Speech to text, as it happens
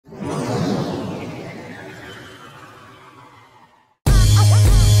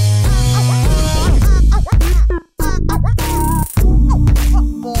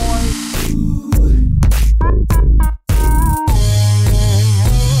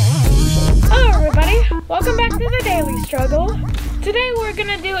struggle. Today we're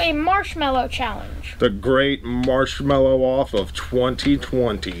gonna do a marshmallow challenge. The great marshmallow off of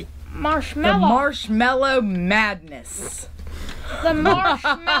 2020. Marshmallow. The marshmallow madness. The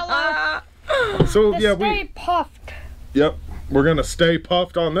marshmallow. So yeah, Stay puffed. Yep, we're gonna stay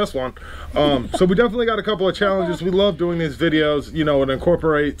puffed on this one. So we definitely got a couple of challenges. We love doing these videos. You know, it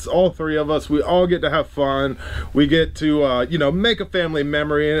incorporates all three of us. We all get to have fun. We get to you know, make a family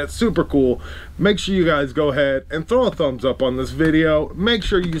memory, and it's super cool. Make sure you guys go ahead and throw a thumbs up on this video. Make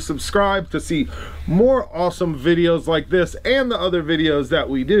sure you subscribe to see more awesome videos like this and the other videos that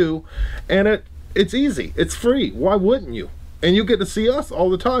we do. And it's easy. It's free. Why wouldn't you? And you get to see us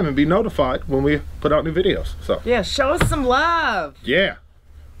all the time and be notified when we put out new videos. So yeah, show us some love. Yeah.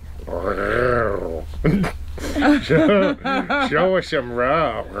 show us some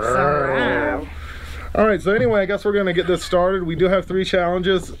love. All right, so anyway, I guess we're gonna get this started. We do have 3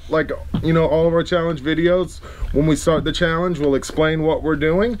 challenges, like, you know, all of our challenge videos. When we start the challenge, we'll explain what we're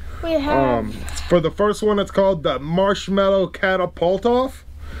doing. We have for the first one, it's called the Marshmallow Catapult Off.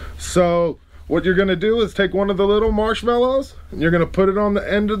 So what you're gonna do is take one of the little marshmallows, and you're gonna put it on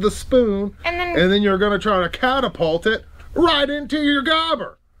the end of the spoon, and then you're gonna try to catapult it right into your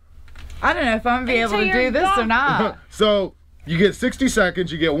gobber. I don't know if I'm gonna be able to do this or not. So you get 60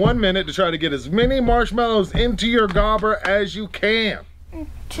 seconds, you get 1 minute to try to get as many marshmallows into your gobber as you can.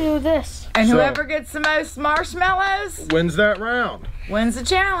 To this. And whoever gets the most marshmallows wins that round. Wins the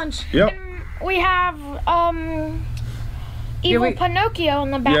challenge. Yep. And we have Evil Pinocchio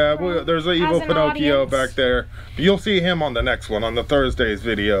in the back. Yeah, there's an Evil Pinocchio back there. You'll see him on the next one, on the Thursday's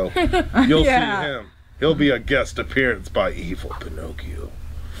video. You'll see him. He'll be a guest appearance by Evil Pinocchio.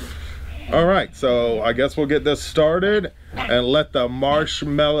 All right, so I guess we'll get this started and let the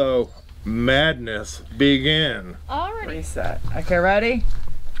marshmallow madness begin. Alright. Reset. Okay, ready?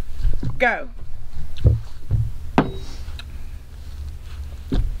 Go.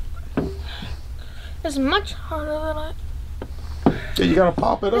 It's much harder than I... Yeah, you gotta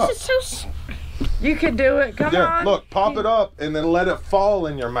pop it up. This is so... You can do it. Come on. Look, pop it up and then let it fall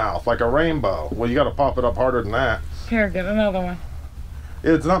in your mouth like a rainbow. Well, you gotta pop it up harder than that. Here, get another one.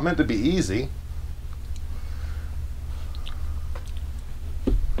 It's not meant to be easy.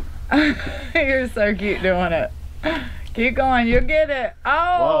 You're so cute doing it. Keep going, you'll get it. Oh!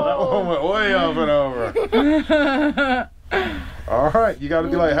 Wow, that one went way up and over. All right, you got to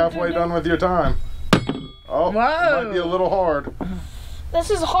be like halfway done with your time. Oh, it might be a little hard. This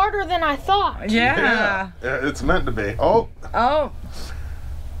is harder than I thought. Yeah. It's meant to be. Oh. Oh.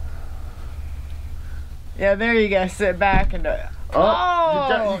 Yeah, there you go. Sit back and do it.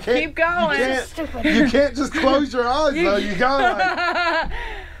 Oh, you can't, keep going. You can't just close your eyes, though. You gotta,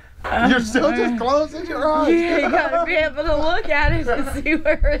 like, you're still just closing your eyes. Yeah, you gotta be able to look at it to see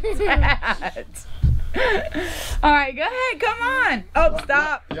where it's at. All right, go ahead. Come on. Oh,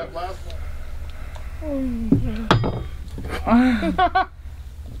 stop. Yep, last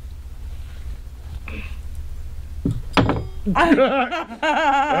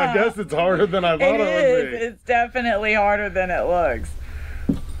I guess it's harder than I thought it would be. It's definitely harder than it looks.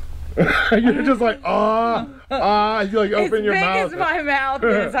 You're just like, you like open your mouth. As big as my mouth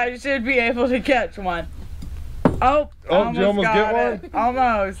is, I should be able to catch one. Oh, did you almost get one?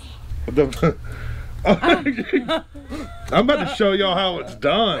 Almost. I'm about to show y'all how it's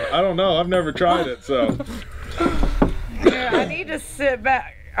done. I don't know. I've never tried it, so. Here, I need to sit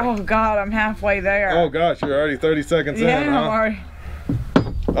back. Oh God, I'm halfway there. Oh gosh, you're already 30 seconds in, huh? I'm already...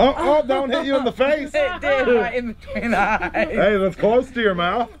 Oh, don't hit you in the face. It did, right in between the eyes. Hey, that's close to your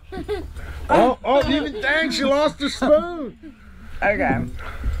mouth. Dang, she lost her spoon. Okay.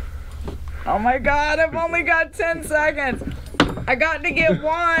 Oh my God, I've only got 10 seconds. I got to get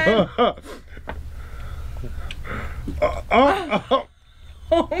one.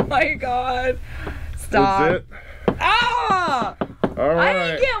 Oh my God. Stop. That's it. Ah! All right. I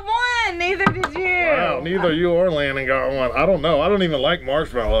didn't get one. Neither did you. Wow, neither you or Landon got one. I don't know. I don't even like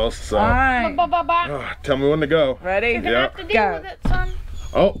marshmallows, so. All right. Tell me when to go. Ready? You're gonna have to deal with it, son.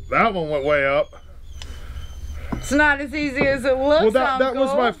 Oh, that one went way up. It's not as easy as it looks. Well, that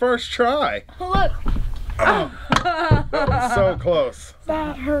was my first try. Look. Oh, that was so close.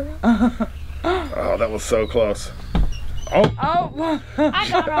 That hurt. Oh, that was so close. Oh.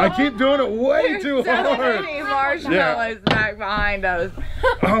 I keep doing it way too hard. Many marshmallows back behind us.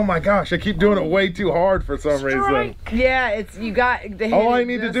 Oh my gosh, I keep doing it way too hard for some reason. Yeah, it's you got to hit all I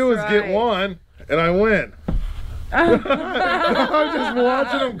need to do is get one and I win. I'm just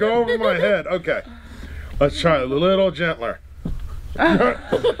watching them go over my head. Okay, let's try a little gentler. Dude,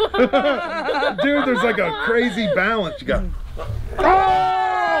 there's like a crazy balance. You got.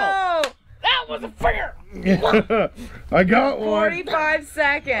 Oh! That was a fair. I got one. 45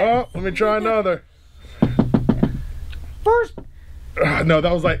 seconds. Oh, let me try another. First, No,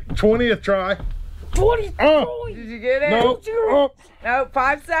 that was like 20th try. 20. Oh. Did you get it? No. Oh. No,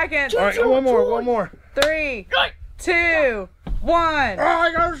 5 seconds. All right, one more. 3, 2, 1. Oh,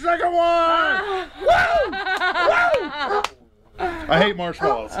 I got a second one. I hate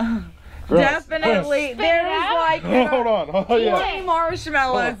marshmallows. Definitely. There's like Hold on. Oh, yeah. 20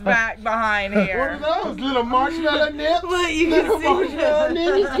 marshmallows back behind What here. are those? Little marshmallow nips? Look, you can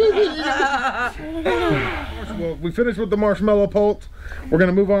see. Well, we finished with the marshmallow pulse. We're going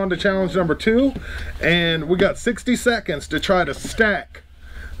to move on to challenge number 2. And we got 60 seconds to try to stack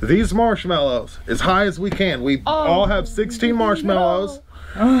these marshmallows as high as we can. We all have 16 marshmallows.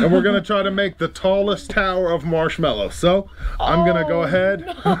 And we're gonna try to make the tallest tower of marshmallows. So I'm gonna go ahead.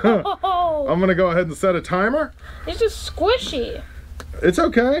 I'm gonna go ahead and set a timer. It's just squishy. It's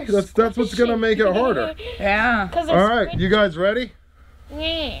okay. That's what's gonna make it harder. Yeah. All right, you guys ready?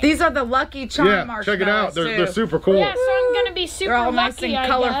 Yeah. These are the Lucky Charm marshmallows. Check it out. They're too. super cool. Yeah, so I'm gonna be super They're all lucky, nice and I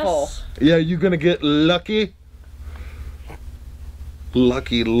colorful. guess. Yeah, you're gonna get lucky.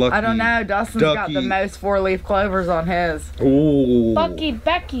 Lucky. I don't know. Dustin's got the most 4-leaf clovers on his. Ooh. Bucky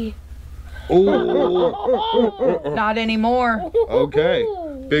Becky. Ooh. Not anymore. Okay.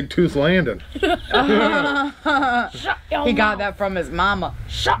 Big Tooth Landon. Shut your He got mouth. that from his mama.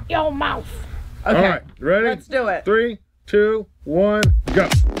 Shut your mouth. Okay. All right, ready? Let's do it. 3, 2, 1, go.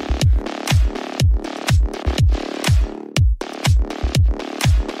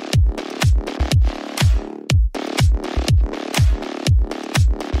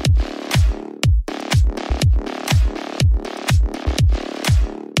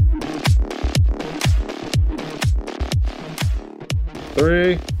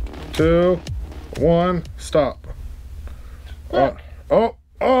 Three, 2, 1, stop.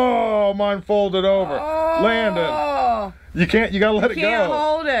 Oh, mine folded over. Landon, you gotta let it Can't go.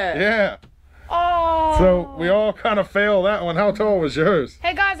 hold it. Yeah. Oh. So we all kind of failed that one. How tall was yours?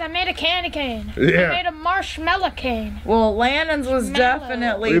 Hey guys, I made a candy cane. Yeah. I made a marshmallow cane. Well, Landon's was Mellow.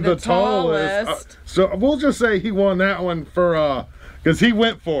 definitely the tallest. So we'll just say he won that one for because he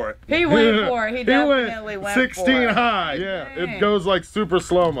went for it. He went for it. He definitely went 16 for it. high. Yeah, Dang. it goes like super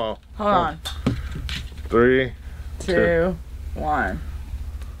slow mo. Hold on. 3, 2, 1.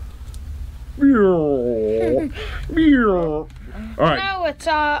 All right. No, it's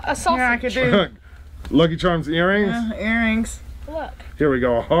a sausage. Yeah, I could do Lucky Charms earrings. earrings. Look. Here we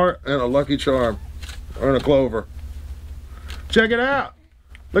go. A heart and a Lucky Charm. Or a clover. Check it out.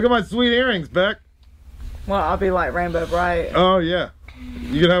 Look at my sweet earrings, Beck. Well, I'll be like Rainbow Bright. Oh, yeah.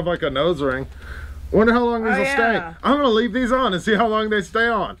 You could have like a nose ring. Wonder how long these will yeah. stay. I'm going to leave these on and see how long they stay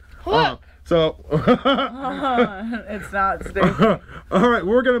on. Look. It's not stupid. All right,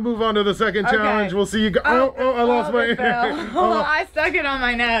 we're going to move on to the second challenge. We'll see you guys. Oh, I lost my it fell. earring. I stuck it on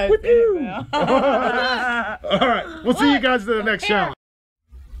my nose. All right, we'll see you guys in the next challenge.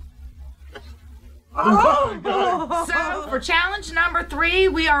 So for challenge number 3,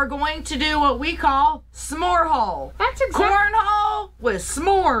 we are going to do what we call Smorehole. That's exactly. Cornhole with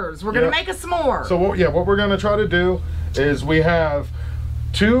s'mores. We're gonna Yep. make a s'more. So what we're going to try to do is we have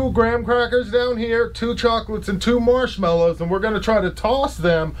 2 graham crackers down here, 2 chocolates, and 2 marshmallows, and we're going to try to toss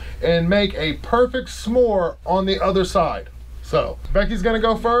them and make a perfect s'more on the other side. So Becky's going to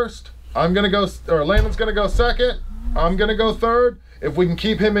go first. I'm going to go, or Landon's going to go second. I'm going to go third. If we can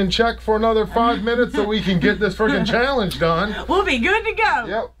keep him in check for another 5 minutes so we can get this freaking challenge done. We'll be good to go.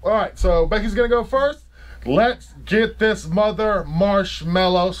 Yep. All right. So Becky's going to go first. Let's get this mother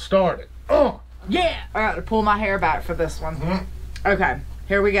marshmallow started. Oh. Yeah. I got to pull my hair back for this one. Okay.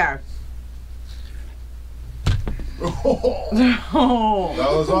 Here we go. Oh, that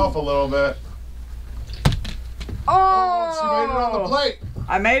was off a little bit. Oh, she made it on the plate.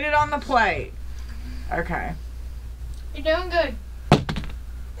 I made it on the plate. Okay. You're doing good.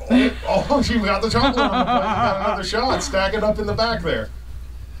 Oh, she got the chocolate on the plate. You got another shot. Stack it up in the back there.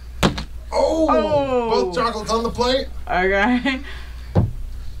 Oh, both chocolates on the plate. Okay.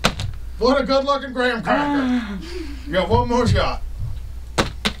 What a good looking graham cracker. You got one more shot.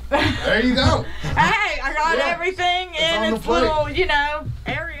 There you go. Hey, I got everything on in the its plate. little,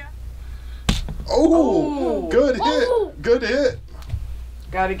 area. Oh, good hit. Oh. Good hit.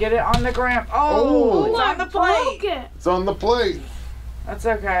 Got to get it on the gram. Oh. It's on the plate. Broke it. It's on the plate. That's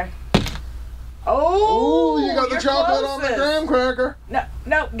okay. Oh, You got the you're chocolate on the closest. graham cracker.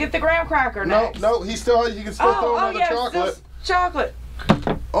 No, get the graham cracker next. No, you can still throw another chocolate. Still chocolate. Skipped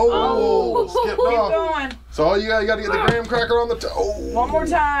Keep off. going. So all you got to get the graham cracker on the One more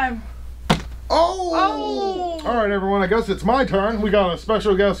time. Oh! All right, everyone. I guess it's my turn. We got a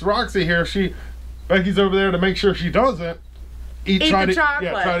special guest, Roxy, here. She Becky's over there to make sure she doesn't try to eat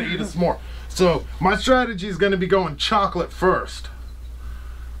a s'more. So my strategy is going to be going chocolate first.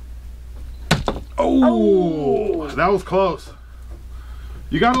 Oh, that was close.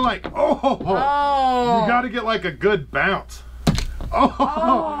 You gotta like, you gotta get like a good bounce.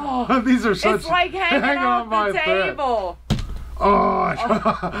 These are such. It's like hanging off the table.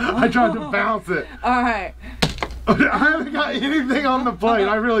 I tried to bounce it. All right. I haven't got anything on the plate.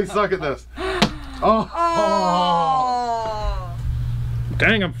 I really suck at this.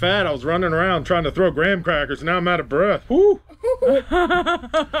 Dang, I'm fat. I was running around trying to throw graham crackers. Now I'm out of breath. Woo.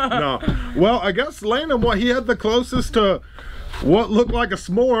 No. Well, I guess Landon, he had the closest to what looked like a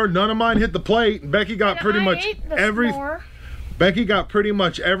s'more. None of mine hit the plate. Becky got pretty much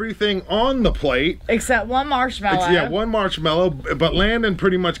everything on the plate. Except one marshmallow. Yeah, one marshmallow. But Landon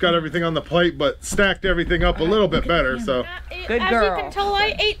pretty much got everything on the plate, but stacked everything up a little bit better. So good girl. As you can tell,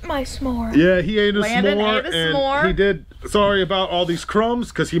 I ate my s'more. Yeah, he ate a Landon s'more. ate a s'more. He did. Sorry about all these crumbs,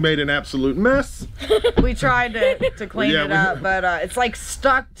 because he made an absolute mess. We tried to clean it up, but it's like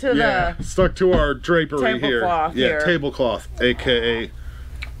stuck to stuck to our drapery here. Tablecloth tablecloth, aka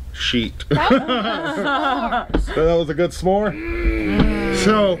sheet. So that was a good s'more.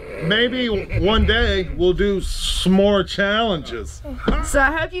 So maybe one day we'll do s'more challenges. So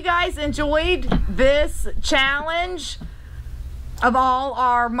I hope you guys enjoyed this challenge of all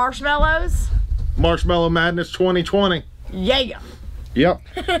our marshmallows. Marshmallow Madness 2020. Yeah. Yep.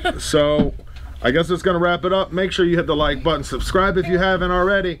 So I guess it's gonna wrap it up. Make sure you hit the like button, subscribe if you haven't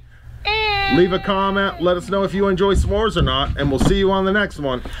already. Leave a comment, let us know if you enjoy s'mores or not, and we'll see you on the next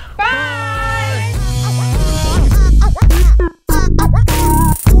one. Bye!